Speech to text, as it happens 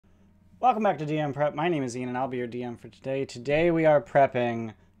Welcome back to DM Prep. My name is Ian and I'll be your DM for today. Today we are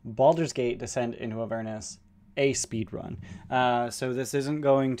prepping Baldur's Gate Descent into Avernus, a speedrun. So this isn't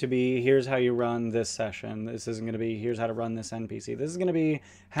going to be, here's how you run this session. This isn't going to be, here's how to run this NPC. This is going to be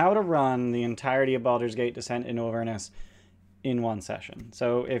how to run the entirety of Baldur's Gate Descent into Avernus in one session.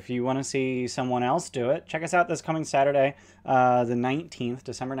 So if you want to see someone else do it, check us out this coming Saturday, the 19th,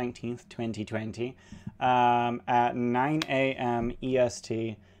 December 19th, 2020, at 9 a.m.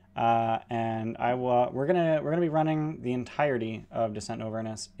 EST. And we're gonna be running the entirety of Descent into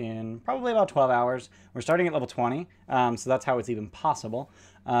Avernus in probably about 12 hours. We're starting at level 20, so that's how it's even possible.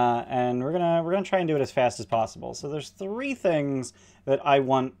 And we're gonna try and do it as fast as possible. So there's three things that I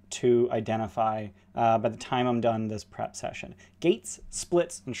want to identify by the time I'm done this prep session: gates,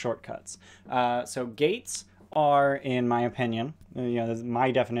 splits, and shortcuts. So gates are, in my opinion,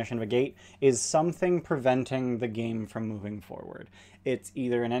 my definition of a gate is something preventing the game from moving forward. It's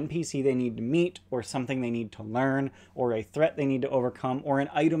either an NPC they need to meet, or something they need to learn, or a threat they need to overcome, or an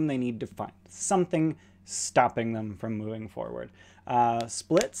item they need to find. Something stopping them from moving forward.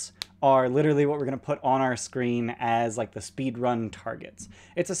 Splits are literally what we're going to put on our screen as like the speedrun targets.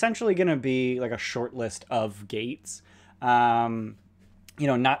 It's essentially going to be like a short list of gates.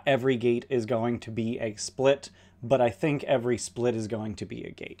 Not every gate is going to be a split, but I think every split is going to be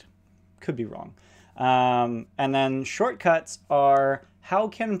a gate. Could be wrong. And then shortcuts are, how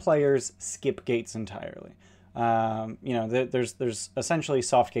can players skip gates entirely? There's essentially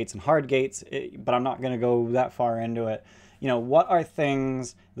soft gates and hard gates, but I'm not going to go that far into it. What are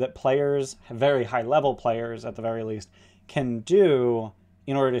things that players, very high level players at the very least, can do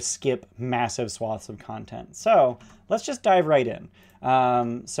in order to skip massive swaths of content? So let's just dive right in.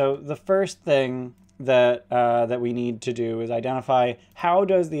 So the first thing that we need to do is identify, how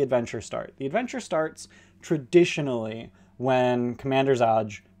does the adventure start? The adventure starts traditionally when Commander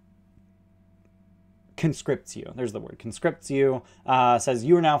Zaj conscripts you. There's the word, conscripts you, says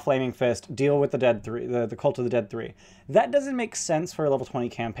you are now Flaming Fist, deal with the Dead Three, the Cult of the Dead Three. That doesn't make sense for a level 20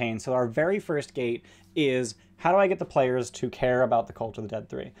 campaign. So our very first gate is, how do I get the players to care about the Cult of the Dead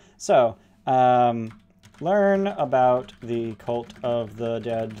Three? So learn about the Cult of the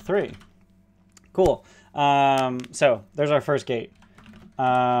Dead Three. Cool. So there's our first gate.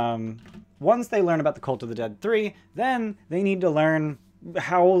 Once they learn about the Cult of the Dead 3, then they need to learn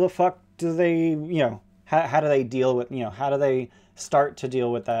how the fuck do they, how do they deal with, how do they start to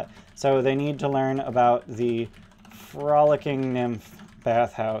deal with that? So they need to learn about the Frolicking Nymph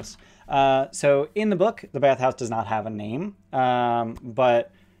bathhouse. So in the book, the bathhouse does not have a name, but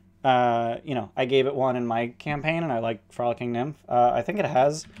I gave it one in my campaign, and I like Frolicking Nymph. I think it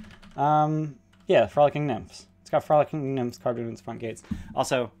has, yeah, Frolicking Nymphs. It's got Frolicking Nymphs carved into its front gates.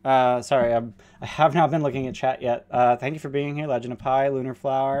 Also, sorry, I have not been looking at chat yet. Thank you for being here, Legend of Pi, Lunar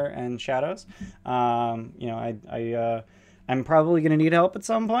Flower, and Shadows. I'm probably gonna need help at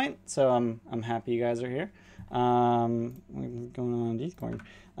some point, so I'm happy you guys are here. What's going on Discord?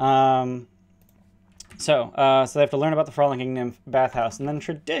 So they have to learn about the Frolicking Nymph bathhouse, and then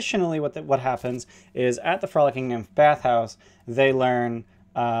traditionally what happens is, at the Frolicking Nymph bathhouse, they learn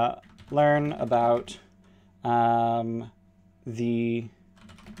about the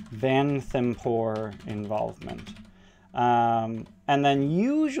Van Thimpor involvement. And then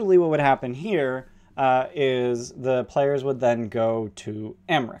usually what would happen here is the players would then go to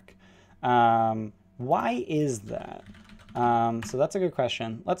Emmerich. Why is that? So that's a good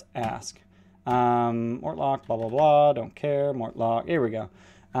question. Let's ask. Mortlock, blah, blah, blah, don't care. Mortlock, here we go.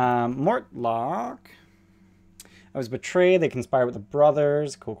 Mortlock. I was betrayed. They conspire with the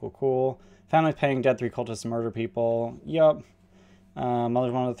brothers. Cool, cool, cool. Family's paying Dead 3 cultists to murder people. Yup.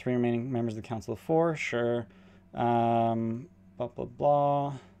 Mother's one of the 3 remaining members of the Council of 4. Sure. Blah, blah,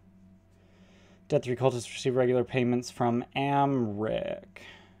 blah. Dead 3 cultists receive regular payments from Amric.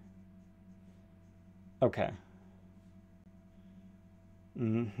 Okay.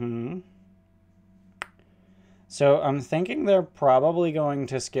 So I'm thinking they're probably going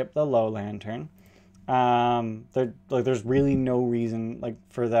to skip the Low Lantern. There's really no reason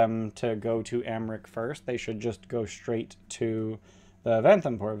for them to go to Amric first. They should just go straight to the Van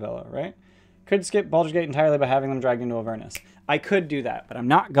Thimpor Villa, right? Could skip Baldur's Gate entirely by having them dragged into Avernus. I could do that, but I'm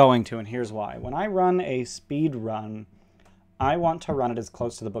not going to, and here's why. When I run a speed run, I want to run it as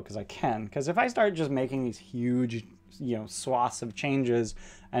close to the book as I can, because if I start just making these huge, swaths of changes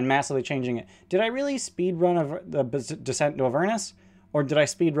and massively changing it, did I really speed run the Descent to Avernus? Or did I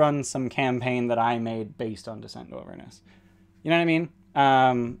speedrun some campaign that I made based on Descent to Avernus? You know what I mean?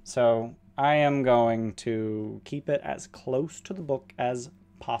 So I am going to keep it as close to the book as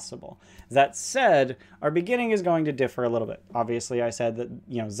possible. That said, our beginning is going to differ a little bit. Obviously, I said that,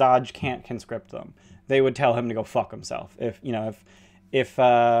 you know, Zaj can't conscript them. They would tell him to go fuck himself. If, you know, if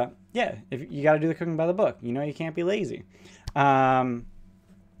you got to do the cooking by the book, you know, you can't be lazy.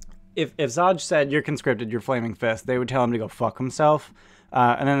 If Zaj said, you're conscripted, you're Flaming Fist, they would tell him to go fuck himself.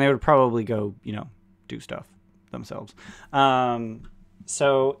 And then they would probably go, you know, do stuff themselves.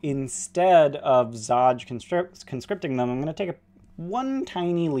 So instead of Zaj conscripting them, I'm going to take one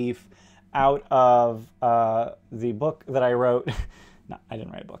tiny leaf out of the book that I wrote. No, I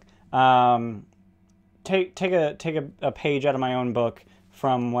didn't write a book. Take a page out of my own book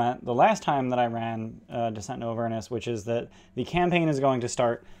from the last time that I ran Descent into Avernus, which is that the campaign is going to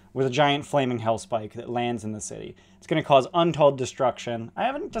start with a giant flaming hell spike that lands in the city. It's going to cause untold destruction. I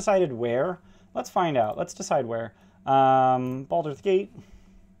haven't decided where. Let's find out. Let's decide where. Baldur's Gate.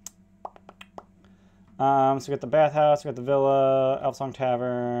 So we got the bathhouse, we got the villa, Elfsong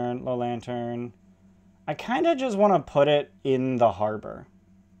Tavern, Low Lantern. I kind of just want to put it in the harbor.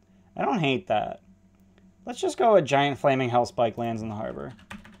 I don't hate that. Let's just go a giant flaming hell spike lands in the harbor.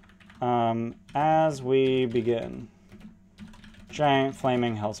 As we begin. Giant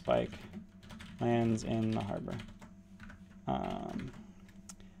flaming hell spike lands in the harbor.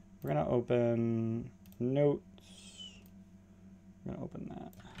 We're going to open notes. We're going to open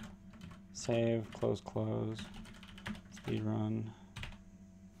that. Save, close, speedrun.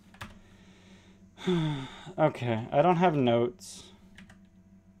 Okay, I don't have notes.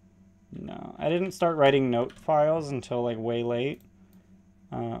 No, I didn't start writing note files until like way late.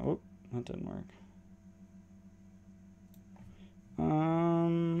 Oh, that didn't work.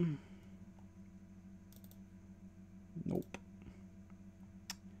 Nope.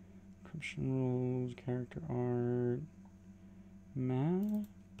 Encryption rules, character art, maps.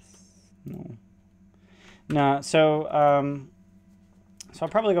 No. Nah. So I'll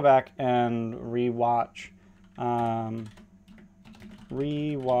probably go back and rewatch.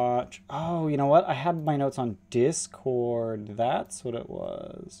 Oh, you know what? I had my notes on Discord. That's what it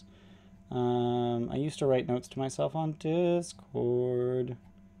was. I used to write notes to myself on Discord.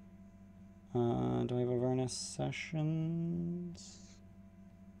 Do I have Avernus sessions?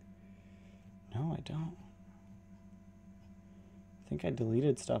 No, I don't. I think I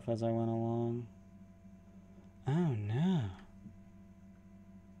deleted stuff as I went along. Oh, no.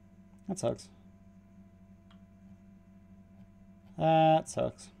 That sucks. That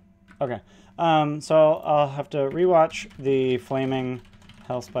sucks. Okay. So I'll have to rewatch the Flaming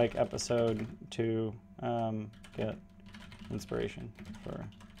Hellspike episode to get inspiration for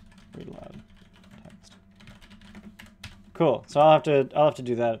read aloud text. Cool. So I'll have to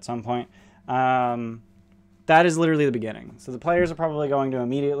do that at some point. That is literally the beginning. So the players are probably going to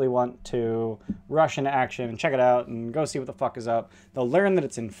immediately want to rush into action and check it out and go see what the fuck is up. They'll learn that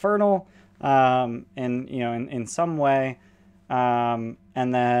it's infernal, in some way, and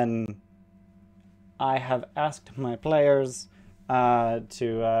then I have asked my players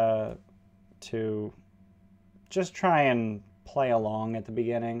to just try and play along at the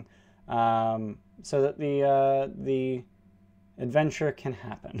beginning, so that the adventure can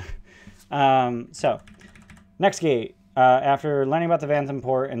happen. So, next gate. After learning about the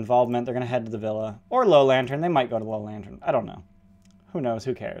Vantham involvement, they're going to head to the villa. Or Low Lantern. They might go to Low Lantern. I don't know. Who knows?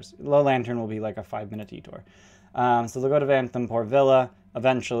 Who cares? Low Lantern will be like a 5-minute detour. So they'll go to Vantham Villa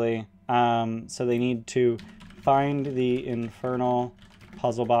eventually. So they need to find the infernal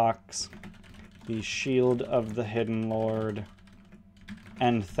puzzle box, the Shield of the Hidden Lord,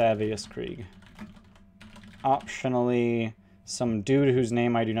 and Thavius Krieg. Optionally, some dude whose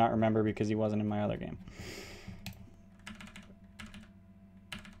name I do not remember because he wasn't in my other game.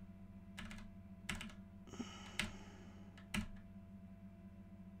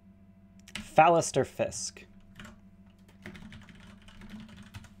 Fallister Fisk.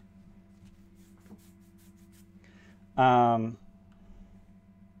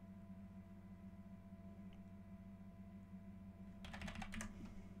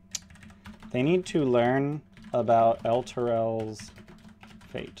 They need to learn about Elturel's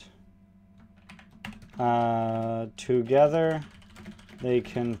fate. Together, they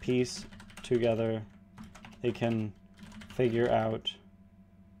can piece together. They can figure out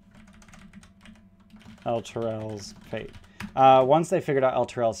Elturel's fate. Once they figured out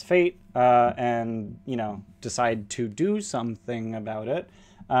Elturel's fate and, decide to do something about it,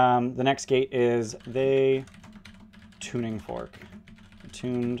 the next gate is they tuning fork.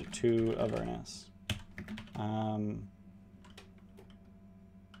 Tuned to Avernus.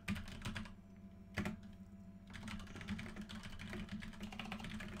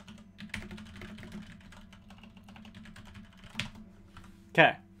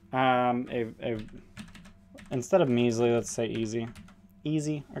 Okay. Instead of measly, let's say easy.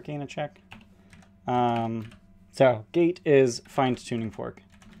 Easy Arcana check. So gate is find tuning fork.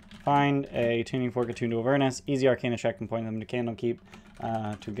 Find a tuning fork attuned to Avernus. Easy Arcana check and point them to Candlekeep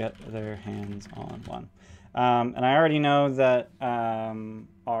to get their hands on one. And I already know that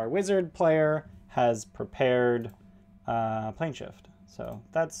our wizard player has prepared plane shift, so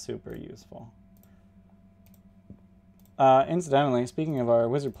that's super useful. Incidentally, speaking of our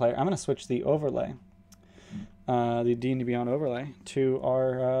wizard player, I'm going to switch the overlay, the D&D Beyond overlay, to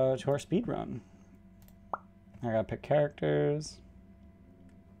our speedrun. I gotta pick characters.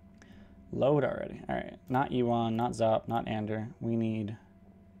 Load already. All right, not Ewan, not Zop, not Ander. We need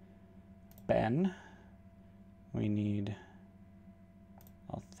Ben. We need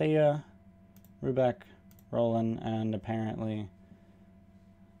Althea, Rubeck, Roland, and apparently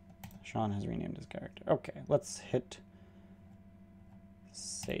Sean has renamed his character. Okay, let's hit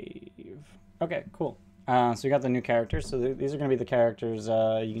save. Okay, cool. So we got the new characters. So these are going to be the characters.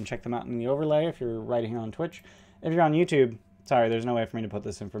 You can check them out in the overlay if you're right here on Twitch. If you're on YouTube, sorry, there's no way for me to put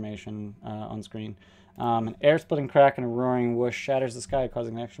this information on screen. An air-splitting crack and a roaring whoosh shatters the sky,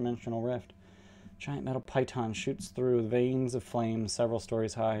 causing an extra-dimensional rift. Giant metal python shoots through veins of flame several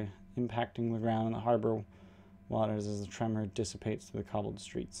stories high, impacting the ground in the harbor waters as the tremor dissipates through the cobbled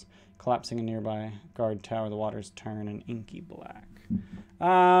streets. Collapsing a nearby guard tower, the waters turn an inky black.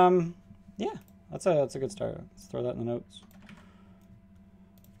 Yeah, that's a good start. Let's throw that in the notes.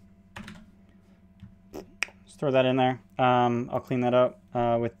 Let's throw that in there. I'll clean that up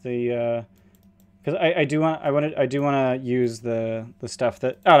with the because I do want to use the stuff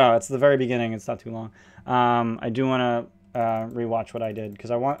that, oh no, it's the very beginning. It's not too long. I do want to rewatch what I did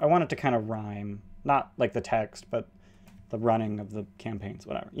because I want it to kind of rhyme, not like the text, but the running of the campaigns,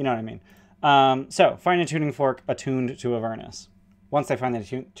 whatever. You know what I mean? So find a tuning fork attuned to Avernus. Once they find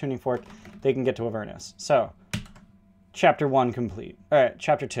the tuning fork, they can get to Avernus. So chapter 1 complete. All right,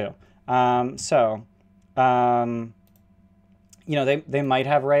 chapter 2. You know, they might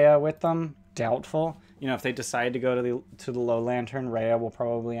have Rhea with them. Doubtful. You know, if they decide to go to the Low Lantern, Rhea will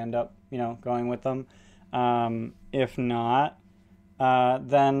probably end up, you know, going with them. If not,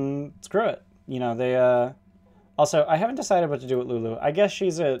 then screw it. You know, they also, I haven't decided what to do with Lulu. I guess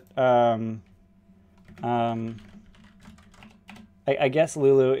she's at I guess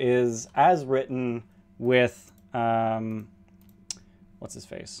Lulu is as written with what's his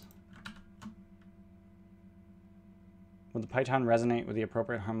face? Would the Python resonate with the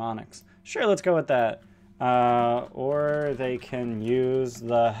appropriate harmonics? Sure, let's go with that. Or they can use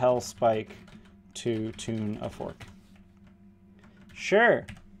the Hell Spike to tune a fork. Sure.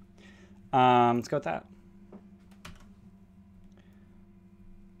 Let's go with that.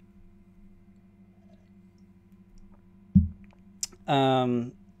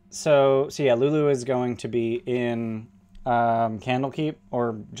 So yeah, Lulu is going to be in Candlekeep,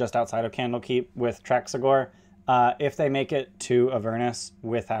 or just outside of Candlekeep with Traxagor. If they make it to Avernus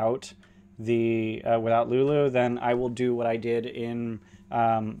without without Lulu, then I will do what I did in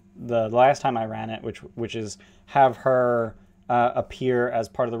the last time I ran it, which is have her appear as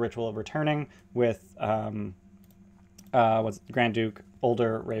part of the ritual of returning with what's Grand Duke,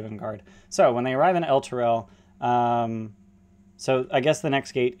 older Ravengard. So when they arrive in El Terrell, so I guess the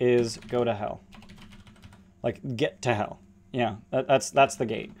next gate is go to hell, like get to hell. Yeah, that's the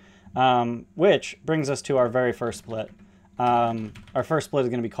gate. Which brings us to our very first split. Our first split is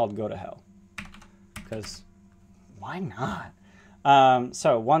going to be called Go to Hell. Because why not?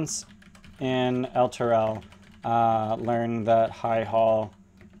 So once in El Terrell, learn that High Hall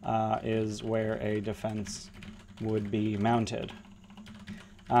is where a defense would be mounted.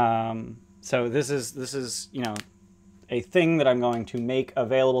 So this is, you know, a thing that I'm going to make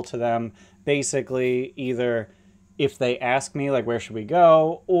available to them. Basically, either if they ask me, like, where should we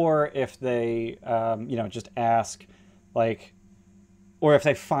go? Or if they, you know, just ask, like, or if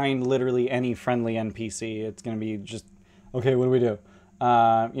they find literally any friendly NPC, it's going to be just, okay, what do we do?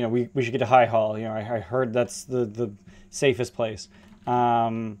 You know, we should get to High Hall. You know, I heard that's the safest place.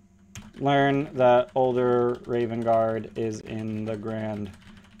 Learn that older Ravengard is in the Grand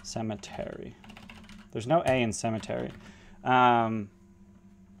Cemetery. There's no A in cemetery.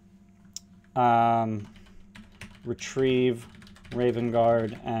 Retrieve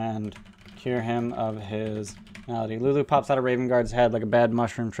Ravengard and cure him of his malady. Lulu pops out of Ravengard's head like a bad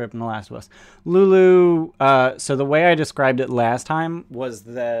mushroom trip in The Last of Us. Lulu, so the way I described it last time was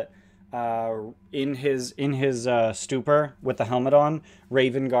that in his stupor with the helmet on,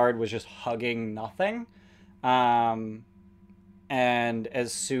 Ravengard was just hugging nothing. And And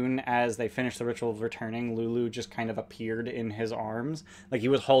as soon as they finished the ritual of returning, Lulu just kind of appeared in his arms. Like, he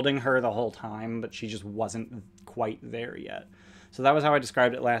was holding her the whole time, but she just wasn't quite there yet. So that was how I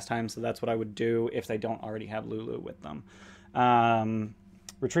described it last time, so that's what I would do if they don't already have Lulu with them.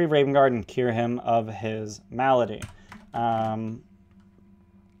 Retrieve Ravengard and cure him of his malady. Once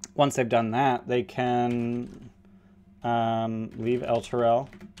they've done that, they can leave Elturel,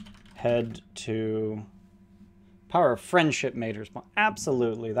 head to... Power of Friendship made her spawn.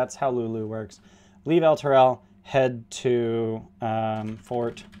 Absolutely, that's how Lulu works. Leave Elturel, head to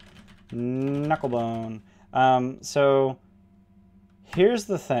Fort Knucklebone. So here's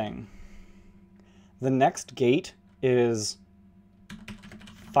the thing. The next gate is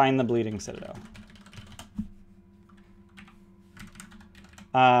find the Bleeding Citadel.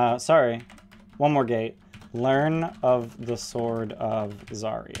 Sorry, one more gate. Learn of the Sword of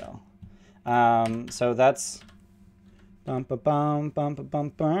Zariel. So that's... Ravengard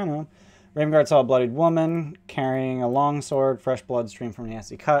saw a bloodied woman carrying a long sword, fresh blood streamed from a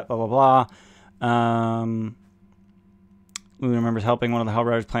nasty cut, blah, blah, blah. Lulu remembers helping one of the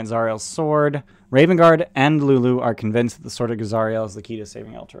Hellriders plant Zariel's sword. Ravengard and Lulu are convinced that the Sword of Zariel is the key to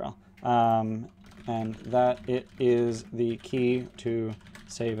saving Elturel. And that it is the key to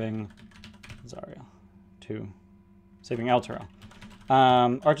saving Zariel. To saving Elturel.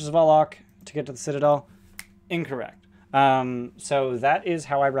 Archers of Alok to get to the Citadel. Incorrect. So that is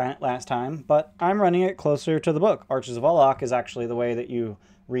how I ran it last time, but I'm running it closer to the book. Archers of Alok is actually the way that you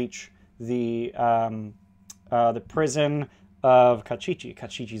reach the prison of Kachichi,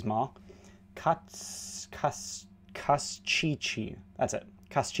 Kachichi's Maw. Kaschichi. That's it.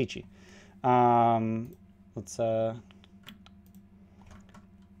 Kaschichi.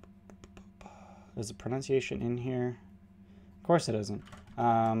 Is the pronunciation in here? Of course it isn't.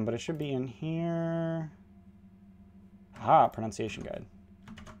 But it should be in here. Aha, pronunciation guide.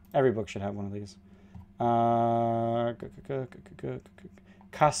 Every book should have one of these.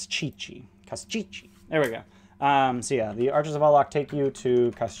 Kaschichi. Kaschichi. There we go. So yeah, the Archers of Alok take you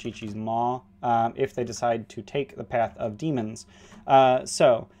to Kaschichi's Maw if they decide to take the path of demons.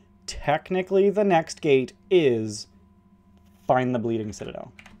 So technically the next gate is find the Bleeding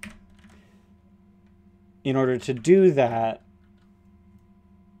Citadel. In order to do that,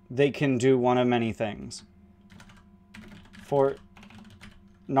 they can do one of many things. Fort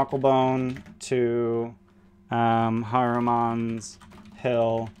Knucklebone to Haruman's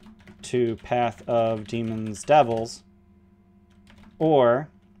Hill to Path of Demons Devils, or,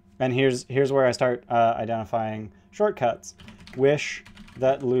 and here's where I start identifying shortcuts. Wish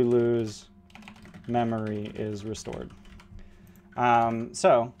that Lulu's memory is restored.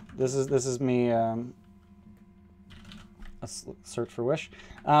 So this is me. Let's search for wish.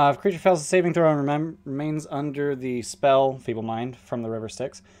 If creature fails a saving throw and remains under the spell Feeble Mind from the River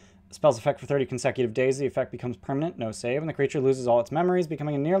Styx, the spell's effect for 30 consecutive days, the effect becomes permanent, no save, and the creature loses all its memories,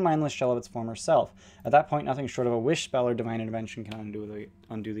 becoming a near mindless shell of its former self. At that point, nothing short of a wish spell or divine intervention can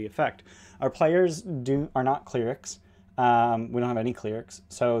undo the effect. Our players are not clerics. We don't have any clerics,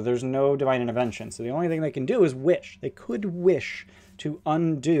 so there's no divine intervention. So the only thing they can do is wish. They could wish to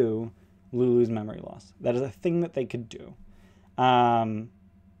undo Lulu's memory loss. That is a thing that they could do.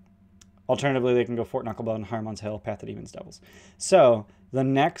 Alternatively, they can go Fort Knucklebone, Haruman's Hill, Path of Demons Devils. So the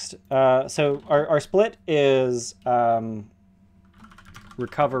next, so our split is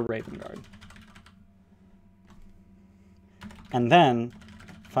recover Ravengard, and then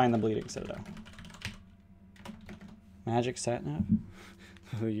find the Bleeding Citadel. Magic Satnav.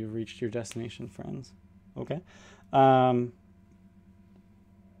 You've reached your destination, friends. Okay. And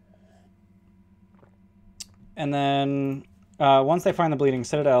then once they find the Bleeding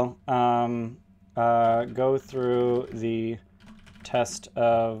Citadel, go through the test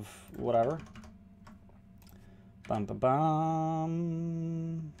of whatever. Bum, bum,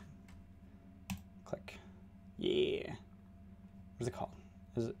 bum. Click. Yeah. What's it called?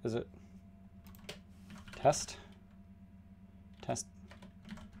 Is it test? Test.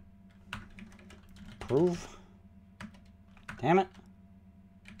 Prove. Damn it.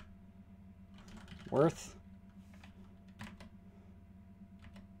 Worth.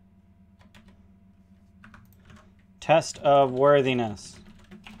 Test of worthiness.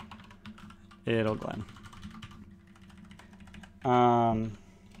 It'll Glen.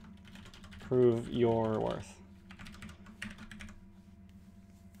 Prove your worth.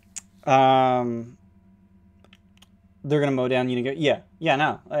 They're gonna mow down Unigo. Yeah,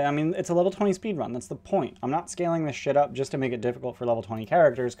 no. I mean, it's a level 20 speedrun. That's the point. I'm not scaling this shit up just to make it difficult for level 20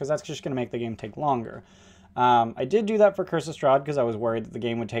 characters, because that's just gonna make the game take longer. I did do that for Curse of Strahd because I was worried that the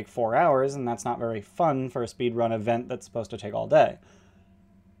game would take 4 hours, and that's not very fun for a speedrun event that's supposed to take all day.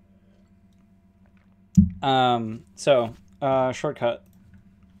 Shortcut.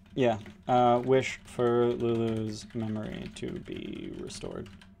 Yeah. Wish for Lulu's memory to be restored.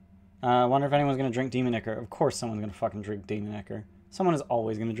 Wonder if anyone's going to drink Demon Ichor. Of course someone's going to fucking drink Demon Ichor. Someone is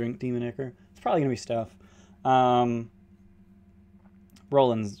always going to drink Demon Ichor. It's probably going to be Steph.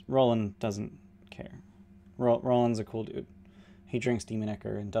 Roland doesn't care. Roland's a cool dude. He drinks Demon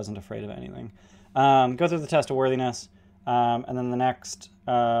Ichor and doesn't afraid of anything. Go through the test of worthiness. And then the next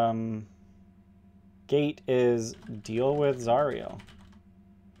gate is deal with Zariel.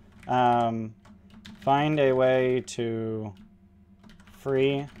 Find a way to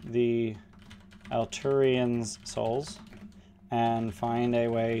free the Elturian's souls and find a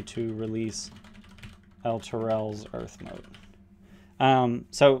way to release Elturel's Earth Mode.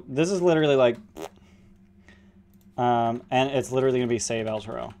 So this is literally like, and it's literally going to be save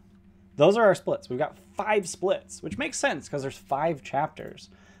Elturel. Those are our splits. We've got 5 splits, which makes sense because there's 5 chapters.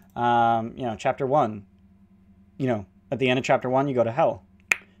 You know, chapter 1, you know, at the end of chapter 1, you go to hell.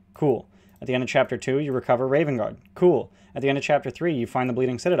 Cool. At the end of chapter 2, you recover Ravengard. Cool. At the end of chapter 3, you find the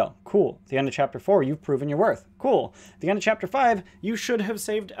Bleeding Citadel. Cool. At the end of chapter 4, you've proven your worth. Cool. At the end of chapter 5, you should have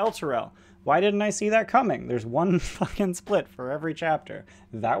saved Elturel. Why didn't I see that coming? There's 1 fucking split for every chapter.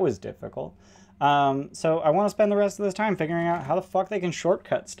 That was difficult. So I want to spend the rest of this time figuring out how the fuck they can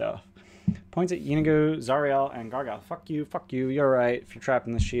shortcut stuff. Points at Inigo, Zariel, and Gargal. Fuck you, you're right. If you're trapped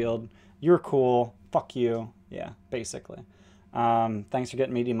in the shield, you're cool. Fuck you. Yeah, basically. Thanks for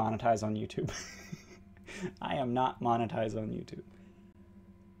getting me demonetized on YouTube. I am not monetized on YouTube.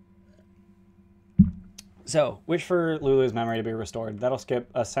 So, wish for Lulu's memory to be restored. That'll skip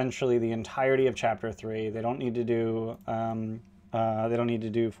essentially the entirety of chapter 3. They don't need to do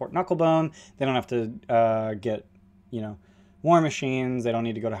Fort Knucklebone. They don't have to get, you know, War Machines. They don't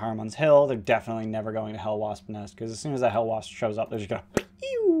need to go to Harmon's Hill. They're definitely never going to Hell Wasp Nest because as soon as that Hell Wasp shows up, they're just gonna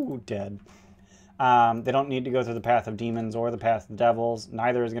dead. They don't need to go through the path of demons or the path of devils.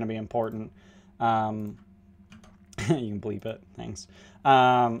 Neither is going to be important. You can bleep it. Thanks.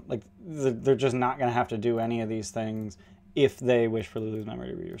 Like they're just not going to have to do any of these things if they wish for Lulu's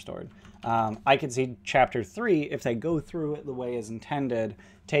memory to be restored. I could see chapter 3, if they go through it the way is intended,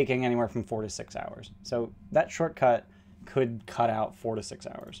 taking anywhere from 4 to 6 hours. So that shortcut could cut out 4 to 6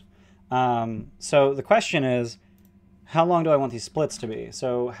 hours. So the question is, how long do I want these splits to be?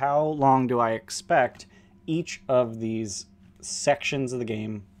 So how long do I expect each of these sections of the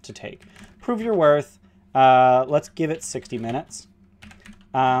game to take? Prove your worth. Let's give it 60 minutes.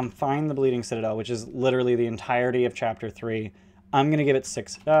 Find the Bleeding Citadel, which is literally the entirety of chapter 3. I'm going to give it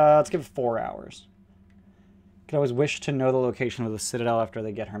let's give it 4 hours. Could always wish to know the location of the Citadel after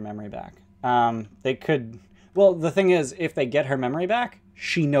they get her memory back. They could, well, the thing is, if they get her memory back,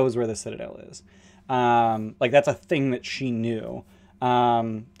 she knows where the Citadel is. Like that's a thing that she knew.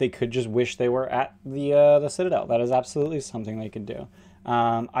 They could just wish they were at the Citadel. That is absolutely something they could do.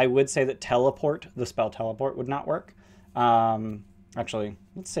 I would say that teleport, the spell teleport, would not work. Actually,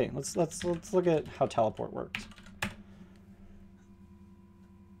 let's see. Let's look at how teleport works.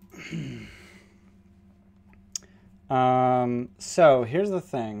 So here's the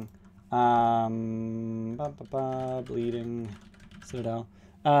thing. Bleeding Citadel.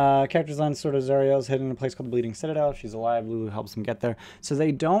 Character's line sort of Zariel's hidden in a place called the Bleeding Citadel. If she's alive, Lulu helps them get there. So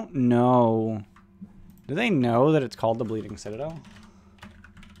they don't know. Do they know that it's called the Bleeding Citadel?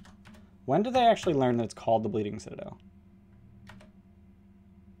 When do they actually learn that it's called the Bleeding Citadel?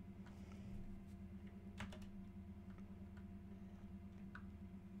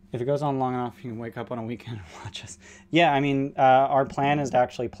 If it goes on long enough, you can wake up on a weekend and watch us. Yeah, I mean, our plan is to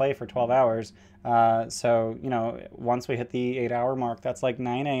actually play for 12 hours. So, you know, once we hit the 8-hour mark, that's like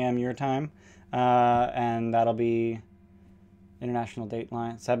 9 a.m. your time. And that'll be international date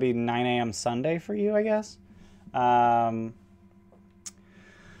line. So that'd be 9 a.m. Sunday for you, I guess.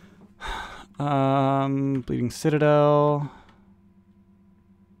 Bleeding Citadel.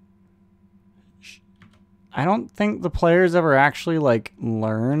 I don't think the players ever actually, like,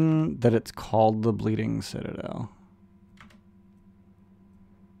 learn that it's called the Bleeding Citadel.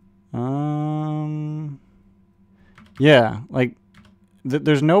 Yeah, like,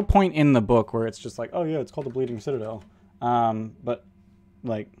 there's no point in the book where it's just like, oh yeah, it's called the Bleeding Citadel. But,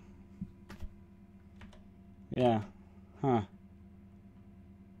 like, yeah, huh.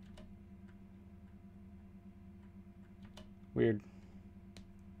 Weird.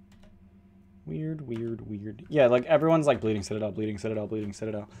 Weird. Yeah, like everyone's like Bleeding Citadel, Bleeding Citadel, Bleeding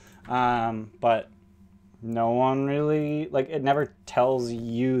Citadel. But no one really, like, it never tells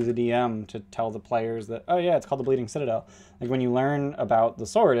you, the DM, to tell the players that, oh yeah, it's called the Bleeding Citadel. Like, when you learn about the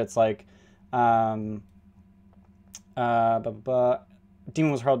sword, it's like, demon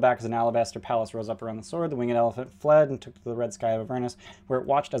was hurled back as an alabaster palace rose up around the sword. The winged elephant fled and took to the red sky of Avernus, where it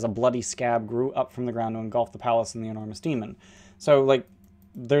watched as a bloody scab grew up from the ground to engulf the palace and the enormous demon. So, like,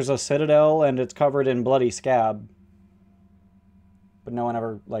 there's a citadel and it's covered in bloody scab, but no one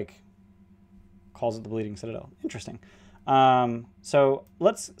ever, like, calls it the Bleeding Citadel. Interesting. So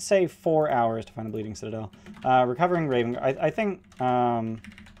let's say 4 hours to find the Bleeding Citadel. Recovering Raven. I think it's going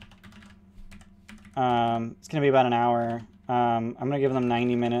to be about an hour. I'm going to give them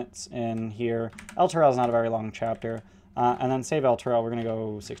 90 minutes in here. El Terrell is not a very long chapter. And then save El Terrell, we're going to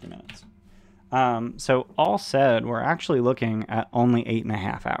go 60 minutes. So all said, we're actually looking at only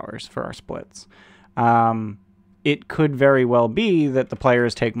 8.5 hours for our splits. It could very well be that the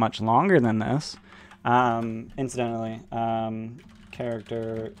players take much longer than this. Incidentally,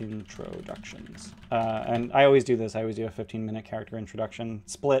 character introductions. And I always do this. I always do a 15-minute character introduction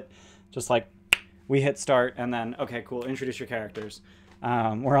split, just like we hit start and then, okay, cool, introduce your characters.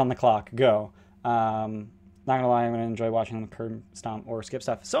 We're on the clock, go. Not gonna lie, I'm gonna enjoy watching them curb stomp or skip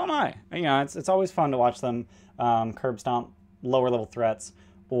stuff. So am I. You know, it's always fun to watch them curb stomp lower level threats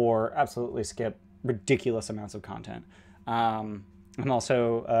or absolutely skip ridiculous amounts of content. I'm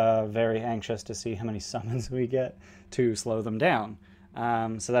also very anxious to see how many summons we get to slow them down.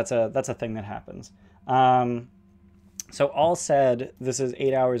 So that's a thing that happens. So all said, this is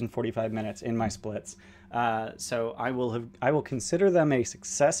 8 hours and 45 minutes in my splits. So I will consider them a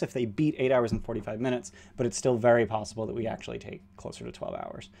success if they beat 8 hours and 45 minutes, but it's still very possible that we actually take closer to 12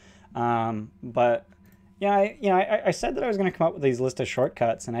 hours. But yeah, I said that I was going to come up with these list of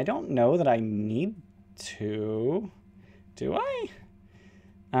shortcuts, and I don't know that I need to. Do I?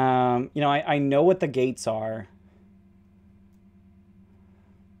 I know what the gates are.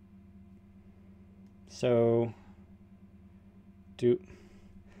 So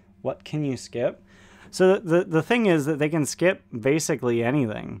what can you skip? So the thing is that they can skip basically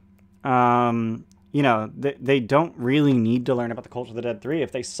anything. They don't really need to learn about the Cult of the Dead 3.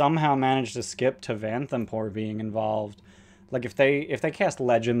 If they somehow manage to skip to Vanthampur being involved, like if they cast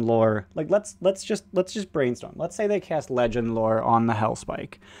legend lore, like let's just brainstorm. Let's say they cast legend lore on the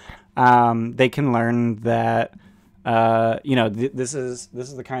Hellspike. They can learn that this is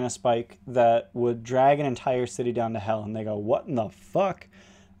the kind of spike that would drag an entire city down to hell, and they go, what in the fuck?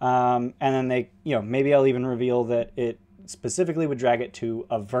 And then they, maybe I'll even reveal that it specifically would drag it to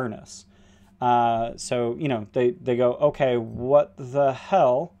Avernus. So they go, okay, what the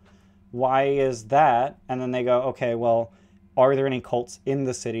hell? Why is that? And then they go, okay, well, are there any cults in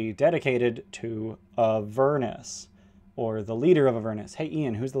the city dedicated to Avernus or the leader of Avernus? Hey,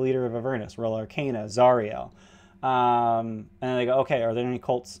 Ian, who's the leader of Avernus? Roll Arcana, Zariel. And then they go, okay, are there any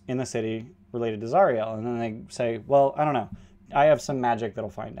cults in the city related to Zariel? And then they say, well, I don't know. I have some magic that'll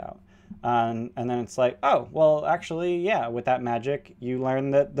find out. And then it's like, oh, well, actually, yeah, with that magic, you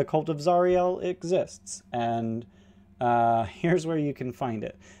learn that the cult of Zariel exists. And here's where you can find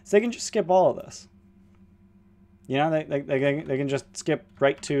it. So they can just skip all of this. They can just skip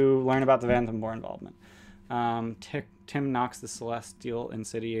right to learn about the Vanthampur involvement. Tim knocks the Celestial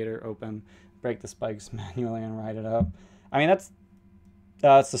Incendiator open, break the spikes manually and ride it up. I mean, it's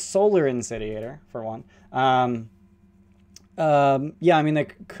the Solar Incendiator, for one. They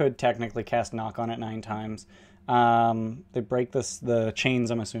could technically cast Knock on it 9 times. They break the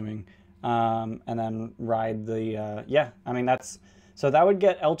chains, I'm assuming, and then ride the... So that would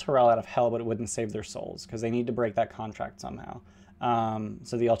get El Terrell out of hell, but it wouldn't save their souls, because they need to break that contract somehow.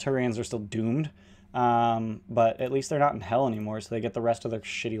 So the Alturians are still doomed, but at least they're not in hell anymore, so they get the rest of their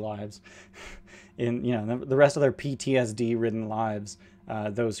shitty lives. The rest of their PTSD-ridden lives,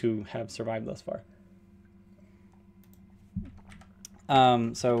 those who have survived thus far.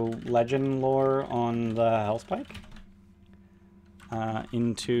 So legend lore on the Hellspike.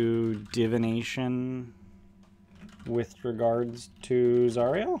 Into divination with regards to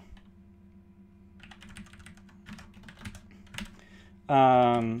Zariel.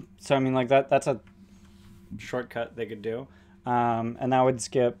 So I mean, like that's a shortcut they could do. And that would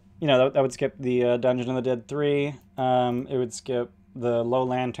skip, that would skip the Dungeon of the Dead 3. It would skip the Low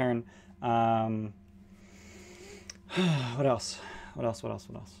Lantern. What else? What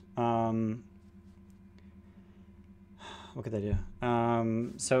could they do?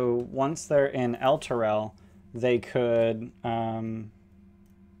 So once they're in El Terrell, they could in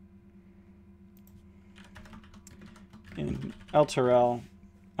El Terrell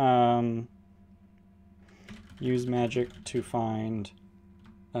use magic to find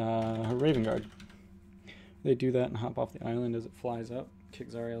Raven Guard. They do that and hop off the island as it flies up, kick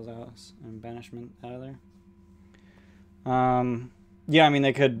Zariel's ass, and banishment out of there. Yeah, I mean,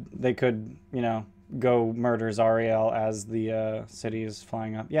 they could, you know, go murder Zariel as the city is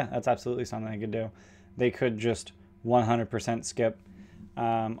flying up. Yeah, that's absolutely something they could do. They could just 100% skip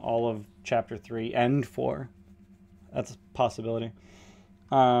all of Chapter 3 and 4. That's a possibility.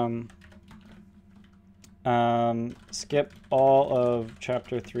 Skip all of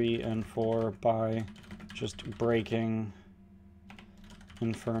Chapter 3 and 4 by just breaking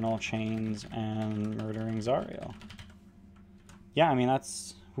infernal chains and murdering Zariel. Yeah, I mean,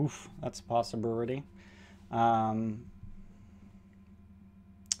 that's a possibility.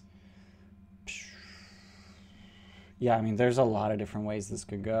 Yeah, I mean, there's a lot of different ways this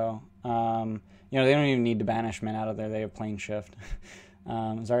could go. You know, they don't even need the banishment out of there. They have plane shift.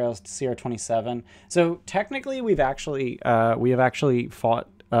 Zariel's CR27. So technically, we have actually fought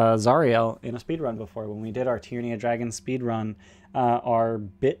Zariel in a speedrun before. When we did our Tyranny of Dragons speedrun, our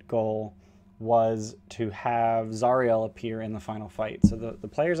bit goal was to have Zariel appear in the final fight. So the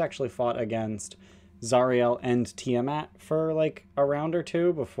players actually fought against Zariel and Tiamat for like a round or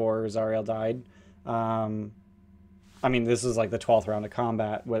two before Zariel died. I mean, this is like the 12th round of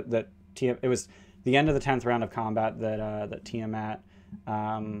combat. It was the end of the 10th round of combat that Tiamat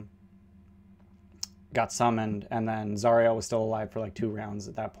got summoned, and then Zariel was still alive for like 2 rounds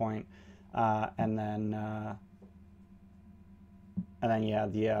at that point. And then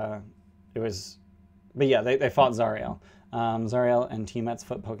yeah, it was, but yeah, they fought Zariel. Zariel and Tiamat's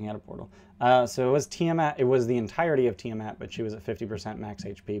foot poking out a portal. So it was Tiamat. It was the entirety of Tiamat, but she was at 50% max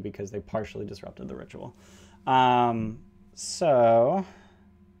HP because they partially disrupted the ritual. So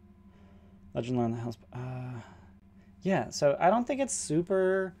Legend Learn the House. Yeah, so I don't think it's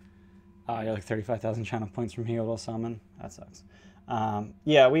super. You're like 35,000 channel points from Heal Summon. That sucks.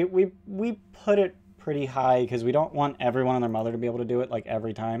 Yeah, we put it pretty high because we don't want everyone and their mother to be able to do it like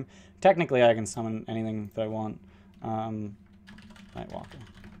every time. Technically, I can summon anything that I want. Nightwalker.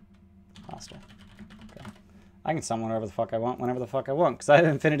 Hostile. Okay. I can summon whatever the fuck I want whenever the fuck I want because I have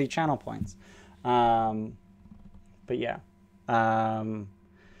infinity channel points. But yeah. I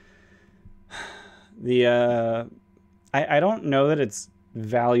don't know that it's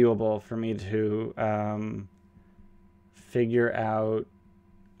valuable for me to figure out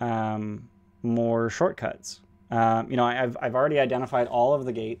more shortcuts. You know, I've already identified all of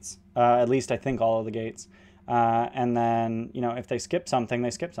the gates, at least I think all of the gates, and then, you know, if they skip something,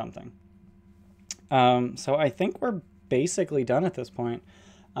 they skip something. So I think we're basically done at this point.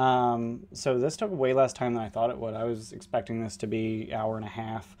 So this took way less time than I thought it would. I was expecting this to be an hour and a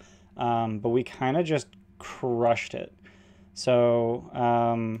half, but we kind of just crushed it. So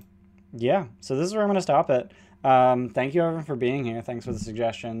yeah, so this is where I'm going to stop it. Thank you everyone for being here. Thanks for the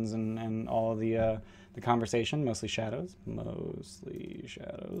suggestions and all of the conversation, mostly shadows,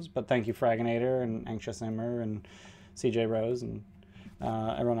 but thank you Fraginator and Anxious Emmer and CJ Rose and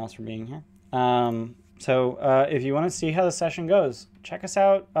everyone else for being here. So if you want to see how the session goes, check us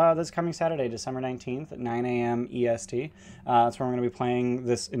out this coming Saturday, December 19th at 9 a.m. EST. That's where we're going to be playing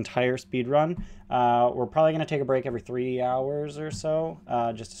this entire speed run. We're probably going to take a break every 3 hours or so,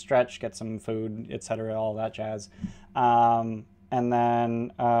 just to stretch, get some food, etc., all that jazz. And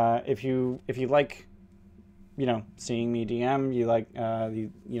then if you like, you know, seeing me DM, you like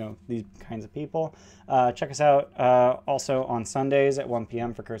these kinds of people, check us out also on Sundays at 1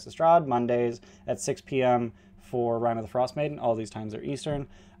 p.m. for Curse of Strahd, Mondays at 6 p.m. for Rime of the Frost Maiden. All these times are Eastern.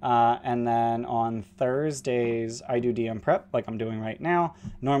 And then on Thursdays, I do DM prep like I'm doing right now.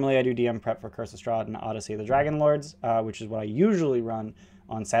 Normally I do DM prep for Curse of Strahd and Odyssey of the Dragon Lords, which is what I usually run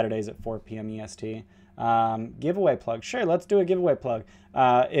on Saturdays at 4 p.m. EST. Giveaway plug. Sure, let's do a giveaway plug.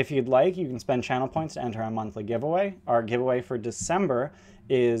 If you'd like, you can spend channel points to enter a monthly giveaway. Our giveaway for December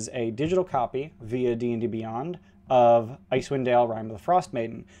is a digital copy via D&D Beyond of Icewind Dale Rime of the Frost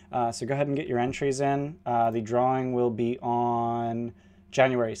Maiden. So go ahead and get your entries in. The drawing will be on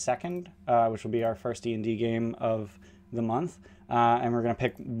January 2nd, which will be our first D&D game of the month. And we're going to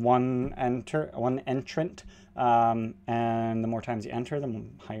pick one entrant. And the more times you enter, the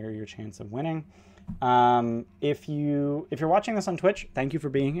higher your chance of winning. If you're watching this on Twitch, thank you for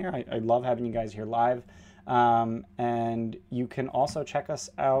being here. I love having you guys here live. And you can also check us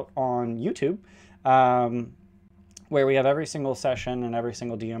out on YouTube, where we have every single session and every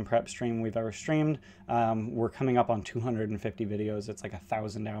single DM prep stream we've ever streamed. We're coming up on 250 videos. It's like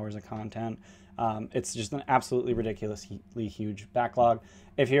 1,000 hours of content. It's just an absolutely ridiculously huge backlog.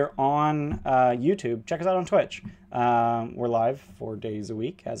 If you're on YouTube, check us out on Twitch. We're live 4 days a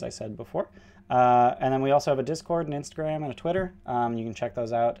week, as I said before. And then we also have a Discord, an Instagram, and a Twitter. You can check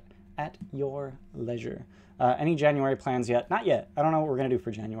those out at your leisure. Any January plans yet? Not yet. I don't know what we're going to do for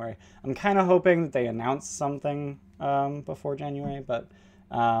January. I'm kind of hoping that they announce something before January, but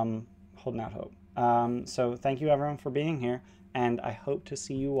holding out hope. So thank you everyone for being here, and I hope to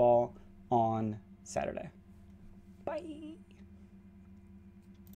see you all on Saturday. Bye.